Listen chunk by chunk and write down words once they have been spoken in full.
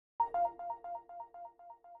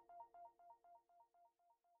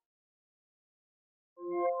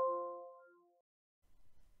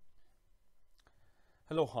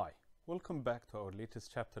Hello, hi. Welcome back to our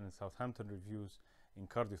latest chapter in Southampton Reviews in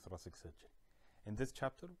Cardiothoracic Surgery. In this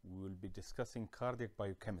chapter, we will be discussing cardiac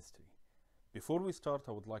biochemistry. Before we start,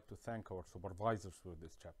 I would like to thank our supervisors for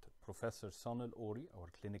this chapter, Professor Sanil Ori, our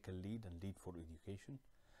clinical lead and lead for education,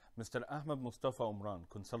 Mr. Ahmed Mustafa Umran,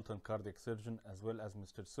 consultant cardiac surgeon, as well as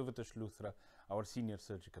Mr. Suvatish Luthra, our senior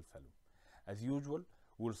surgical fellow. As usual,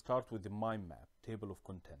 we will start with the mind map, table of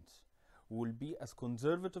contents. We will be as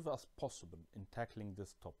conservative as possible in tackling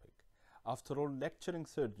this topic. After all, lecturing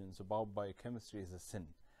surgeons about biochemistry is a sin.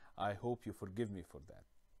 I hope you forgive me for that.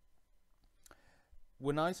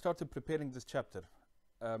 When I started preparing this chapter,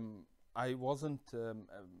 I wasn't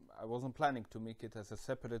planning to make it as a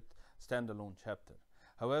separate standalone chapter.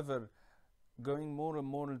 However, going more and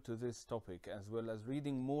more into this topic, as well as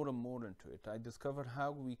reading more and more into it, I discovered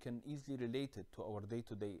how we can easily relate it to our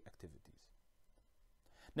day-to-day activities.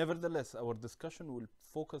 Nevertheless, our discussion will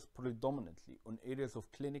focus predominantly on areas of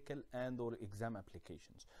clinical and/or exam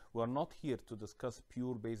applications. We are not here to discuss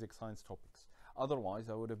pure basic science topics. Otherwise,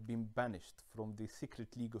 I would have been banished from the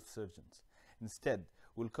secret league of surgeons. Instead,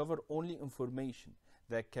 we'll cover only information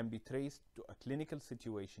that can be traced to a clinical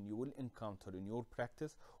situation you will encounter in your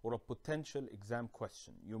practice or a potential exam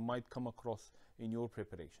question you might come across in your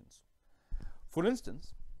preparations. For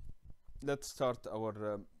instance, let's start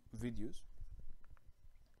our videos.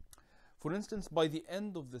 For instance, by the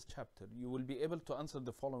end of this chapter, you will be able to answer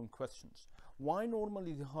the following questions. Why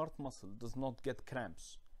normally the heart muscle does not get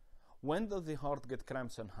cramps? When does the heart get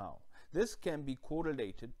cramps and how? This can be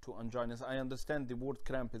correlated to anginas. I understand the word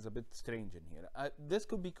cramp is a bit strange in here. This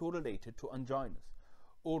could be correlated to anginas,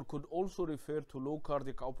 or could also refer to low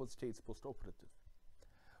cardiac output states postoperative.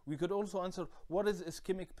 We could also answer what is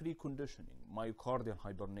ischemic preconditioning, myocardial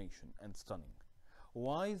hibernation, and stunning.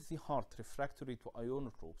 Why is the heart refractory to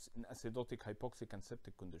ionotropes in acidotic, hypoxic, and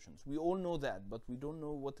septic conditions? We all know that, but we don't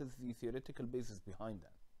know what is the theoretical basis behind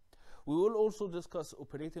that. We will also discuss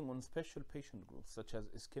operating on special patient groups, such as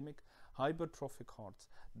ischemic, hypertrophic hearts,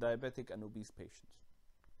 diabetic, and obese patients.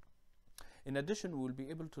 In addition, we will be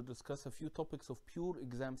able to discuss a few topics of pure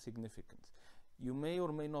exam significance. You may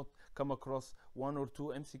or may not come across one or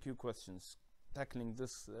two MCQ questions tackling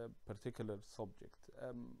this particular subject.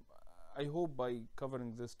 I hope by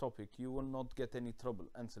covering this topic, you will not get any trouble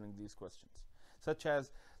answering these questions, such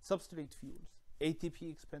as substrate fuels,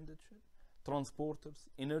 ATP expenditure, transporters,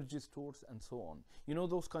 energy stores, and so on. You know,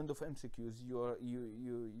 those kind of MCQs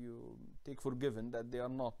you take for given that they are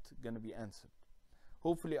not going to be answered.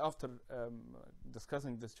 Hopefully, after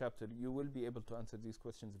discussing this chapter, you will be able to answer these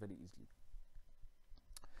questions very easily.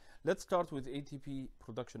 Let's start with ATP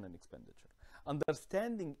production and expenditure.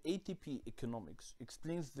 Understanding ATP economics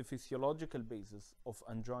explains the physiological basis of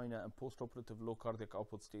angina and postoperative low cardiac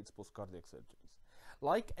output states post-cardiac surgeries.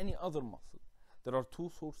 Like any other muscle, there are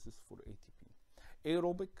two sources for ATP,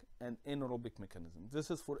 aerobic and anaerobic mechanism.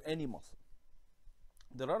 This is for any muscle.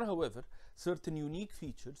 There are, however, certain unique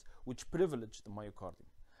features which privilege the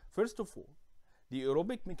myocardium. First of all, the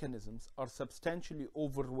aerobic mechanisms are substantially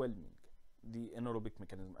overwhelming the anaerobic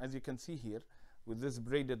mechanism. As you can see here, with this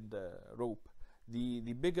braided rope,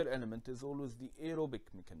 the bigger element is always the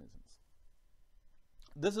aerobic mechanisms.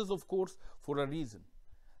 This is, of course, for a reason.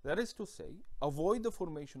 That is to say, avoid the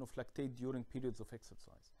formation of lactate during periods of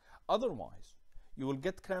exercise. Otherwise, you will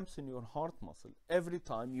get cramps in your heart muscle every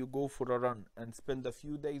time you go for a run and spend a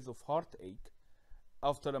few days of heartache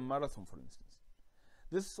after a marathon, for instance.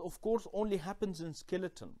 This, of course, only happens in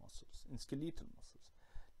skeletal muscles,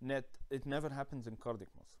 It never happens in cardiac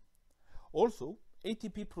muscle. Also,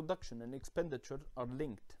 ATP production and expenditure are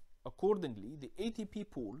linked. Accordingly, the ATP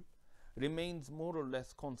pool remains more or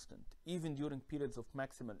less constant, even during periods of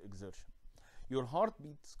maximal exertion. Your heart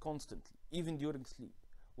beats constantly, even during sleep,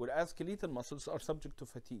 whereas skeletal muscles are subject to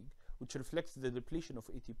fatigue, which reflects the depletion of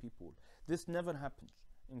ATP pool. This never happens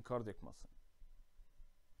in cardiac muscle.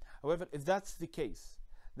 However, if that's the case,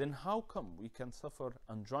 then how come we can suffer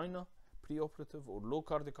angina preoperative or low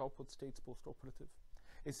cardiac output states postoperative?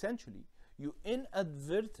 Essentially, you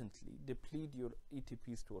inadvertently deplete your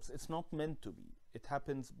ATP stores. It's not meant to be. It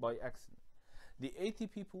happens by accident. The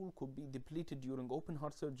ATP pool could be depleted during open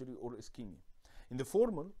heart surgery or ischemia. In the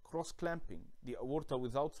former, cross-clamping the aorta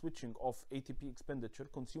without switching off ATP expenditure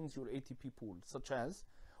consumes your ATP pool, such as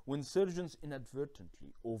when surgeons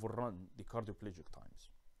inadvertently overrun the cardioplegic times,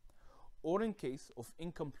 or in case of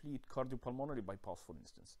incomplete cardiopulmonary bypass, for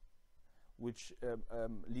instance, which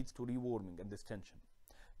leads to rewarming and distension.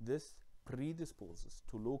 This predisposes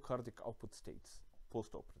to low cardiac output states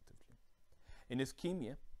postoperatively. In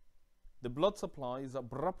ischemia, the blood supply is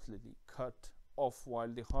abruptly cut off while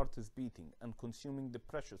the heart is beating and consuming the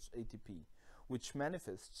precious ATP, which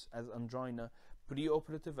manifests as angina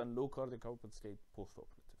preoperative and low cardiac output state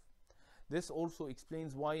postoperative. This also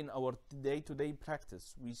explains why in our day-to-day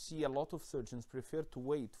practice we see a lot of surgeons prefer to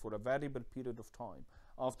wait for a variable period of time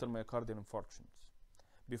after myocardial infarctions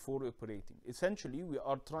before operating. Essentially, we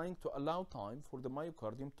are trying to allow time for the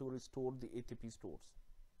myocardium to restore the ATP stores.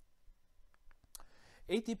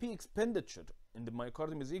 ATP expenditure in the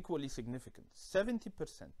myocardium is equally significant. 70%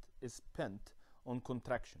 is spent on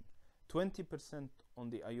contraction, 20% on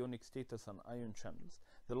the ionic status and ion channels.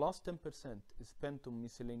 The last 10% is spent on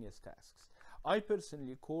miscellaneous tasks. I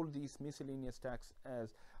personally call these miscellaneous tasks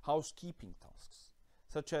as housekeeping tasks,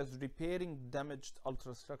 such as repairing damaged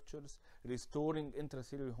ultrastructures, restoring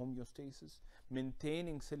intracellular homeostasis,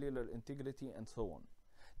 maintaining cellular integrity, and so on.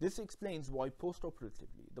 This explains why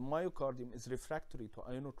postoperatively the myocardium is refractory to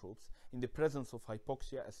ionotropes in the presence of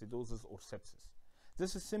hypoxia, acidosis, or sepsis.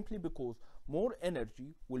 This is simply because more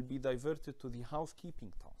energy will be diverted to the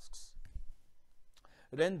housekeeping tasks,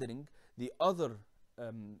 rendering the other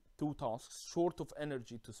two tasks short of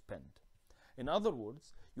energy to spend. In other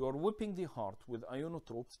words, you are whipping the heart with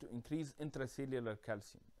ionotropes to increase intracellular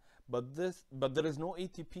calcium, but there is no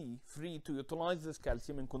ATP free to utilize this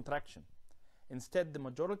calcium in contraction. Instead, the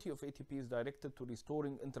majority of ATP is directed to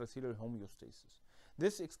restoring intracellular homeostasis.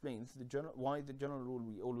 This explains why the general rule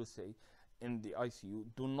we always say in the ICU,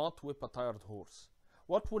 do not whip a tired horse.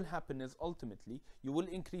 What will happen is ultimately you will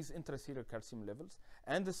increase intracellular calcium levels,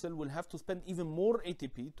 and the cell will have to spend even more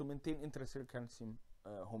ATP to maintain intracellular calcium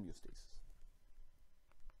homeostasis.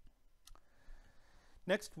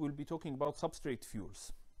 Next, we'll be talking about substrate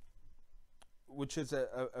fuels, which is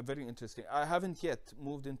a very interesting. I haven't yet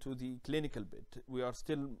moved into the clinical bit. We are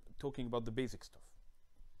still talking about the basic stuff.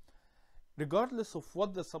 Regardless of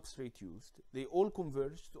what the substrate used, they all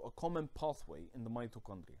converge to a common pathway in the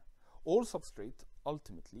mitochondria. All substrates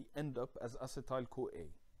ultimately end up as acetyl-CoA.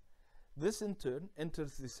 This in turn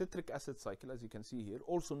enters the citric acid cycle, as you can see here,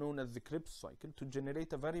 also known as the Krebs cycle, to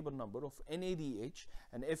generate a variable number of NADH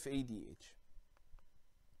and FADH.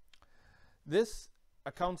 This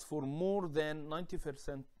accounts for more than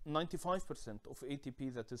 95% of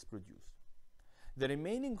ATP that is produced. The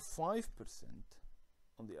remaining 5%,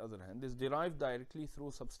 on the other hand, is derived directly through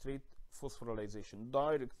substrate phosphorylation,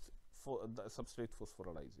 substrate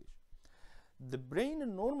phosphorylation. The brain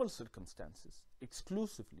in normal circumstances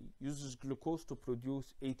exclusively uses glucose to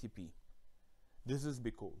produce ATP. This is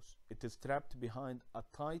because it is trapped behind a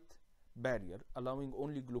tight barrier, allowing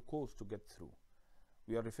only glucose to get through.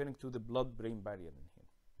 We are referring to the blood-brain barrier in here.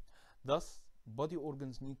 Thus, body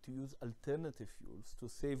organs need to use alternative fuels to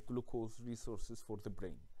save glucose resources for the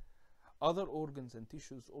brain. Other organs and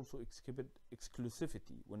tissues also exhibit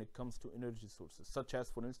exclusivity when it comes to energy sources, such as,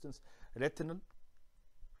 for instance, retinal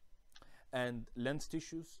and lens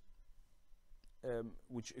tissues,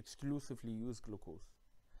 which exclusively use glucose.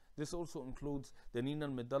 This also includes the renal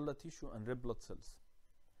medulla tissue and red blood cells.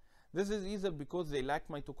 This is either because they lack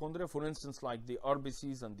mitochondria, for instance, like the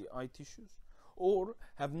RBCs and the eye tissues, or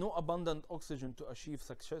have no abundant oxygen to achieve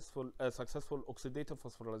successful oxidative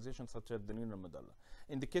phosphorylation, such as the renal medulla.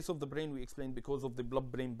 In the case of the brain, we explained because of the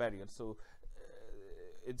blood-brain barrier, so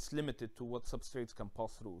it's limited to what substrates can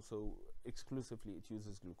pass through, so exclusively it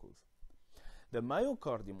uses glucose. The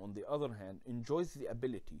myocardium, on the other hand, enjoys the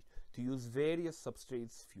ability to use various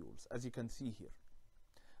substrates fuels, as you can see here.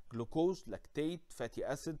 Glucose, lactate, fatty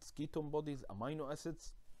acids, ketone bodies, amino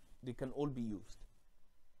acids, they can all be used.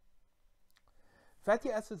 Fatty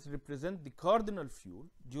acids represent the cardinal fuel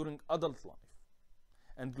during adult life,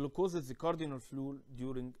 and glucose is the cardinal fuel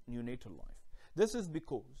during neonatal life. This is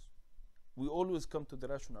because we always come to the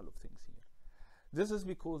rationale of things here. This is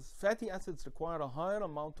because fatty acids require a higher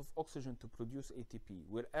amount of oxygen to produce ATP,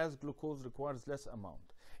 whereas glucose requires less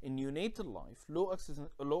amount. In neonatal life, low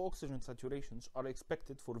oxygen saturations are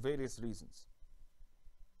expected for various reasons,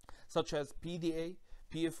 such as PDA,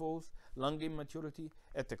 PFOs, lung immaturity,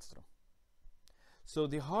 etc. So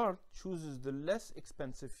the heart chooses the less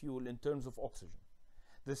expensive fuel in terms of oxygen.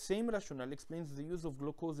 The same rationale explains the use of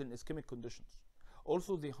glucose in ischemic conditions.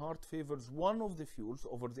 Also, the heart favors one of the fuels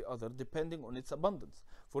over the other depending on its abundance.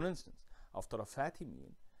 For instance, after a fatty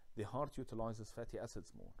meal, the heart utilizes fatty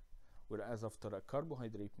acids more, whereas after a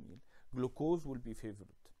carbohydrate meal, glucose will be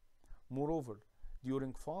favored. Moreover,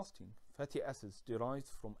 during fasting, fatty acids derived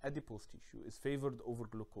from adipose tissue is favored over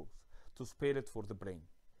glucose to spare it for the brain.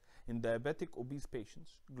 In diabetic obese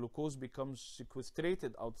patients, glucose becomes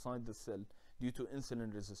sequestrated outside the cell due to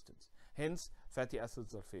insulin resistance. Hence, fatty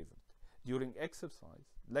acids are favored. During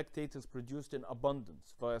exercise, lactate is produced in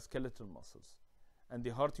abundance via skeletal muscles, and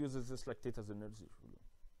the heart uses this lactate as energy fuel.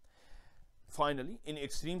 Finally, in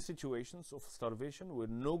extreme situations of starvation where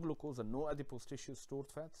no glucose and no adipose tissue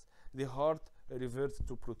stored fats, the heart reverts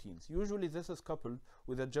to proteins. Usually this is coupled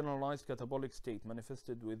with a generalized catabolic state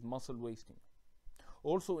manifested with muscle wasting.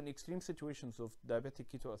 Also, in extreme situations of diabetic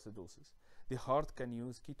ketoacidosis, the heart can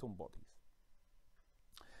use ketone bodies.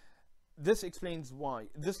 This explains why.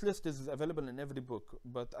 This list is available in every book,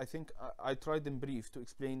 but I think I tried in brief to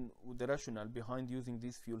explain the rationale behind using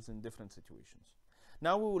these fuels in different situations.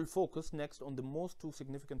 Now we will focus next on the most two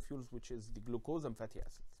significant fuels, which is the glucose and fatty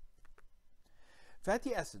acids.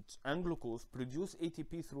 Fatty acids and glucose produce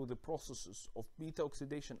ATP through the processes of beta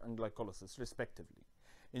oxidation and glycolysis, respectively.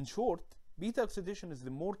 In short, beta oxidation is the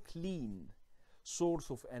more clean source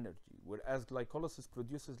of energy, whereas glycolysis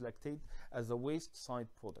produces lactate as a waste side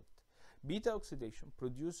product. Beta oxidation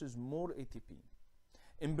produces more ATP.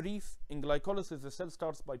 In brief, in glycolysis, the cell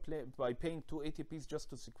starts by paying 2 ATPs just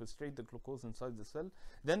to sequestrate the glucose inside the cell.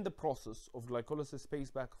 Then the process of glycolysis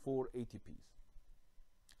pays back 4 ATPs.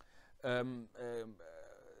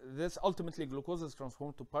 This ultimately glucose is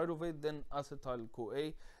transformed to pyruvate, then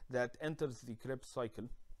acetyl-CoA, that enters the Krebs cycle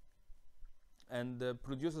and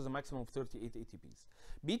produces a maximum of 38 ATPs.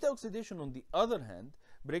 Beta oxidation, on the other hand,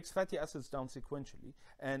 breaks fatty acids down sequentially,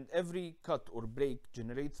 and every cut or break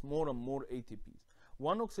generates more and more ATPs.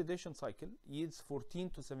 One oxidation cycle yields 14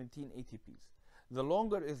 to 17 ATPs. The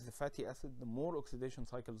longer is the fatty acid, the more oxidation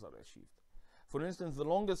cycles are achieved. For instance, the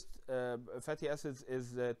longest fatty acids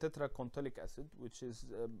is tetracondylic acid, which is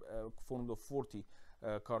formed of 40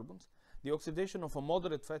 carbons. The oxidation of a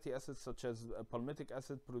moderate fatty acid, such as palmitic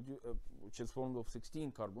acid, which is formed of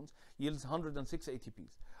 16 carbons, yields 106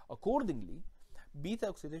 ATPs. Accordingly, beta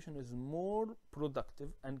oxidation is more productive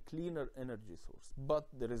and cleaner energy source, but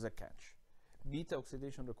there is a catch. Beta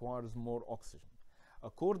oxidation requires more oxygen.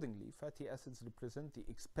 Accordingly, fatty acids represent the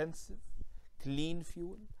expensive, clean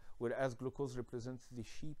fuel, whereas glucose represents the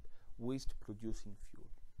cheap, waste-producing fuel.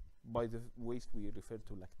 By the waste, we refer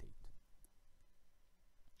to lactate.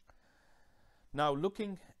 Now,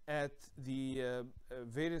 looking at the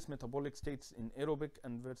various metabolic states in aerobic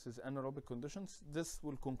and versus anaerobic conditions, this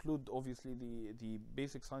will conclude, obviously, the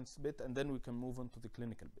basic science bit, and then we can move on to the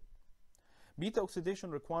clinical bit. Beta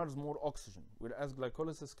oxidation requires more oxygen, whereas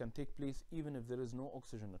glycolysis can take place even if there is no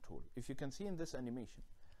oxygen at all. If you can see in this animation,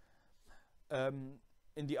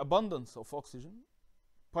 in the abundance of oxygen,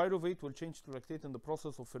 pyruvate will change to lactate in the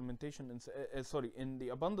process of fermentation. In the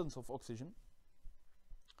abundance of oxygen,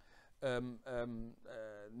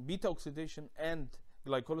 beta oxidation and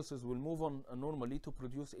glycolysis will move on normally to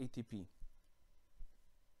produce ATP.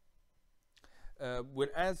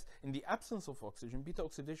 Whereas in the absence of oxygen, beta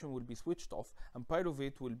oxidation will be switched off and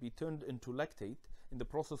pyruvate will be turned into lactate in the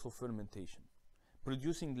process of fermentation,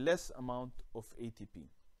 producing less amount of ATP.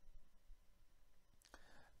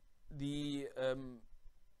 The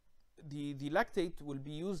lactate will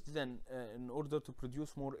be used then in order to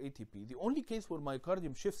produce more ATP. The only case where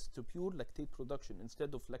myocardium shifts to pure lactate production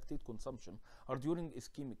instead of lactate consumption are during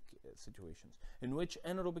ischemic situations, in which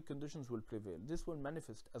anaerobic conditions will prevail. This will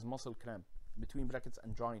manifest as muscle cramp, between brackets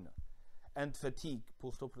angina, and fatigue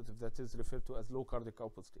postoperative, that is referred to as low cardiac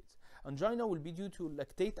output states. Angina will be due to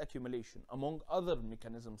lactate accumulation, among other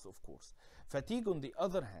mechanisms, of course. Fatigue, on the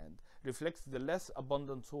other hand, reflects the less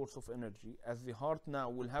abundant source of energy, as the heart now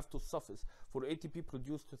will have to suffice for ATP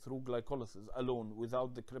produced through glycolysis alone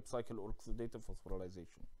without the Krebs cycle or oxidative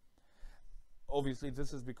phosphorylation. Obviously,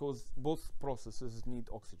 this is because both processes need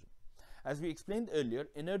oxygen. As we explained earlier,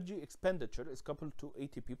 energy expenditure is coupled to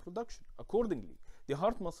ATP production. Accordingly, the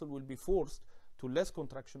heart muscle will be forced to less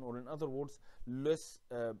contraction, or in other words, less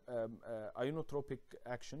ionotropic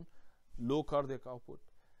action, low cardiac output,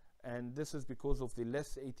 and this is because of the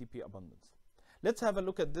less ATP abundance. Let's have a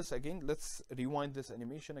look at this again. Let's rewind this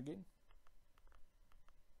animation again.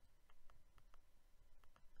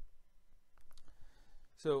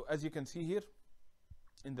 So as you can see here,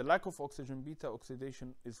 in the lack of oxygen, beta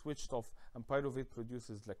oxidation is switched off and pyruvate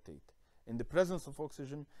produces lactate. In the presence of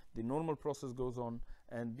oxygen, the normal process goes on,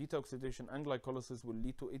 and beta oxidation and glycolysis will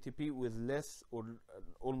lead to ATP with less or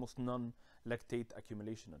almost none lactate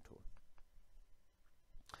accumulation at all.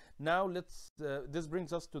 Now this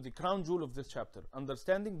brings us to the crown jewel of this chapter.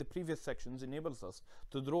 Understanding the previous sections enables us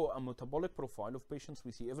to draw a metabolic profile of patients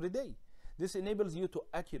we see every day. This enables you to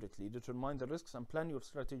accurately determine the risks and plan your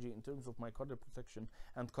strategy in terms of myocardial protection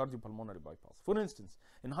and cardiopulmonary bypass. For instance,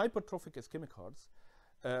 in hypertrophic ischemic hearts,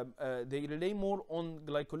 they rely more on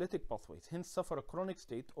glycolytic pathways, hence suffer a chronic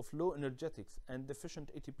state of low energetics and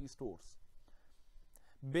deficient ATP stores.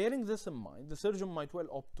 Bearing this in mind, the surgeon might well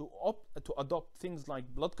opt to adopt things like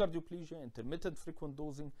blood cardioplegia, intermittent frequent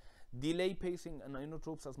dosing, delay pacing and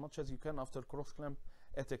inotropes as much as you can after cross clamp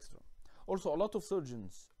et cetera. Also, a lot of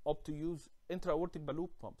surgeons opt to use intra-aortic balloon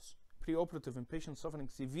pumps preoperative in patients suffering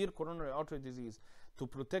severe coronary artery disease to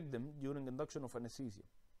protect them during induction of anesthesia.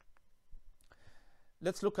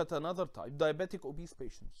 Let's look at another type. Diabetic obese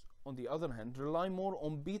patients, on the other hand, rely more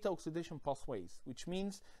on beta oxidation pathways, which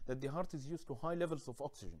means that the heart is used to high levels of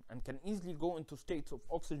oxygen and can easily go into states of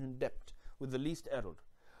oxygen depth with the least error.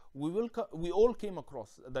 We all came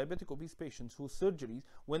across diabetic obese patients whose surgeries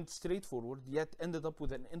went straightforward yet ended up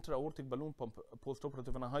with an intra-aortic balloon pump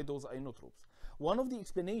postoperative and a high dose inotropes. One of the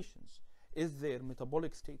explanations is their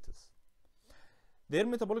metabolic status. Their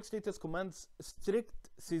metabolic status commands strict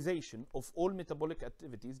cessation of all metabolic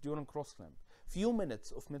activities during cross-clamp. Few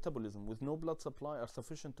minutes of metabolism with no blood supply are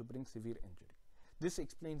sufficient to bring severe injury. This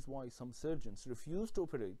explains why some surgeons refuse to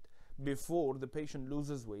operate before the patient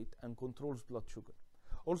loses weight and controls blood sugar.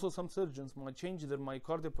 Also, some surgeons might change their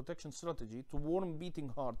myocardial protection strategy to warm beating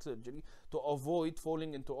heart surgery to avoid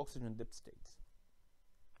falling into oxygen depth states.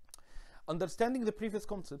 Understanding the previous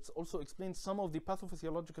concepts also explains some of the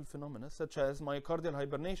pathophysiological phenomena, such as myocardial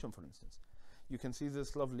hibernation, for instance. You can see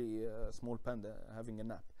this lovely small panda having a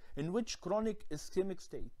nap, in which chronic ischemic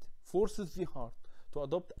state forces the heart to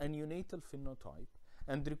adopt a neonatal phenotype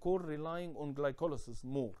and record relying on glycolysis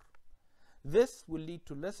more. This will lead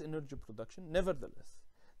to less energy production. Nevertheless,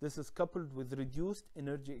 this is coupled with reduced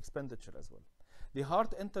energy expenditure as well. The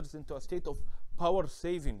heart enters into a state of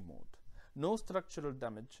power-saving mode. No structural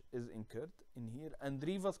damage is incurred in here, and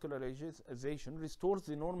revascularization restores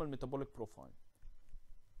the normal metabolic profile.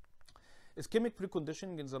 Ischemic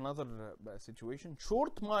preconditioning is another situation.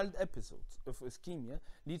 Short, mild episodes of ischemia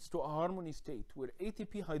leads to a harmony state where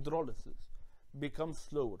ATP hydrolysis becomes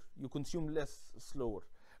slower. You consume less slower.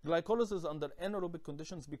 Glycolysis under anaerobic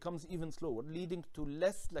conditions becomes even slower, leading to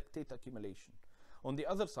less lactate accumulation. On the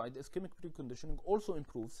other side, ischemic preconditioning also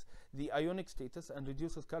improves the ionic status and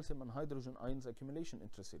reduces calcium and hydrogen ions accumulation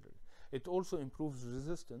intracellularly. It also improves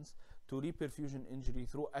resistance to reperfusion injury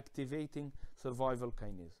through activating survival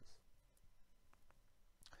kinases.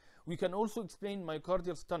 We can also explain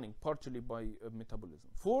myocardial stunning partially by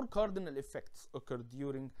metabolism. 4 cardinal effects occur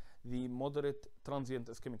during the moderate transient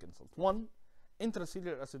ischemic insult. 1,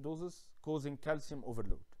 intracellular acidosis causing calcium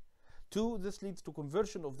overload. 2, this leads to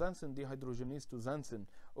conversion of xanthine dehydrogenase to xanthine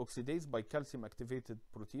oxidase by calcium-activated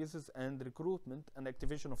proteases and recruitment and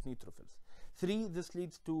activation of neutrophils. 3, this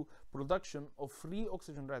leads to production of free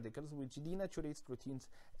oxygen radicals, which denaturates proteins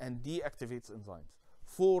and deactivates enzymes.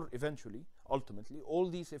 4, eventually, ultimately, all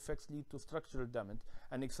these effects lead to structural damage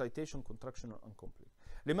and excitation, contraction, and conflict.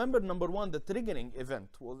 Remember, number 1, the triggering event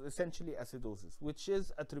was essentially acidosis, which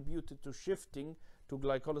is attributed to shifting to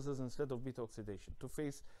glycolysis instead of beta oxidation to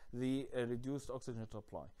face the reduced oxygen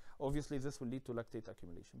supply. Obviously, this will lead to lactate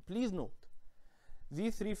accumulation. Please note,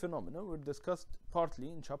 these 3 phenomena were discussed partly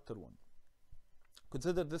in chapter 1.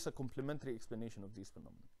 Consider this a complementary explanation of these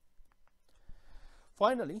phenomena.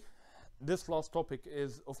 Finally, this last topic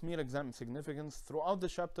is of mere exam significance. Throughout the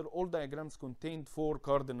chapter, all diagrams contained 4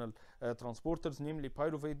 cardinal transporters, namely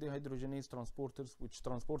pyruvate dehydrogenase transporters, which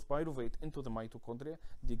transports pyruvate into the mitochondria,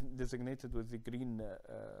 designated with the green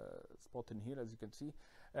spot in here, as you can see.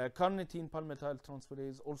 Carnitine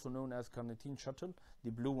palmitoyltransferase, also known as carnitine shuttle,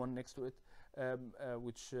 the blue one next to it,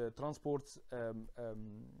 which transports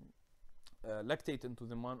lactate into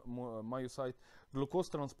the myocyte. Glucose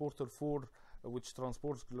transporter 4, which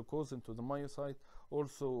transports glucose into the myocyte.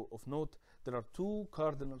 Also of note, there are 2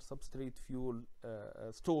 cardinal substrate fuel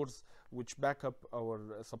stores which back up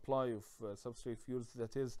our supply of substrate fuels.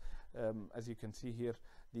 That is, as you can see here,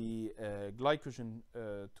 the glycogen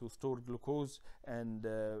to store glucose and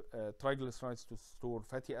triglycerides to store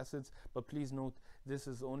fatty acids. But please note, this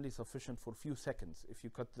is only sufficient for a few seconds if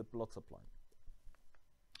you cut the blood supply.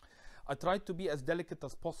 I tried to be as delicate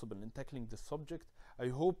as possible in tackling this subject. I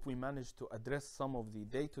hope we managed to address some of the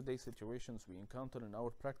day-to-day situations we encounter in our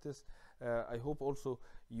practice. I hope also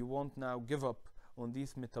you won't now give up on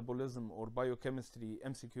these metabolism or biochemistry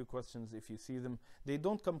MCQ questions if you see them. They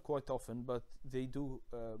don't come quite often, but they do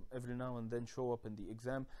every now and then show up in the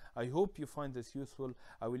exam. I hope you find this useful.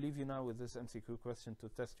 I will leave you now with this MCQ question to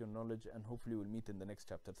test your knowledge, and hopefully we'll meet in the next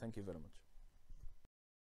chapter. Thank you very much.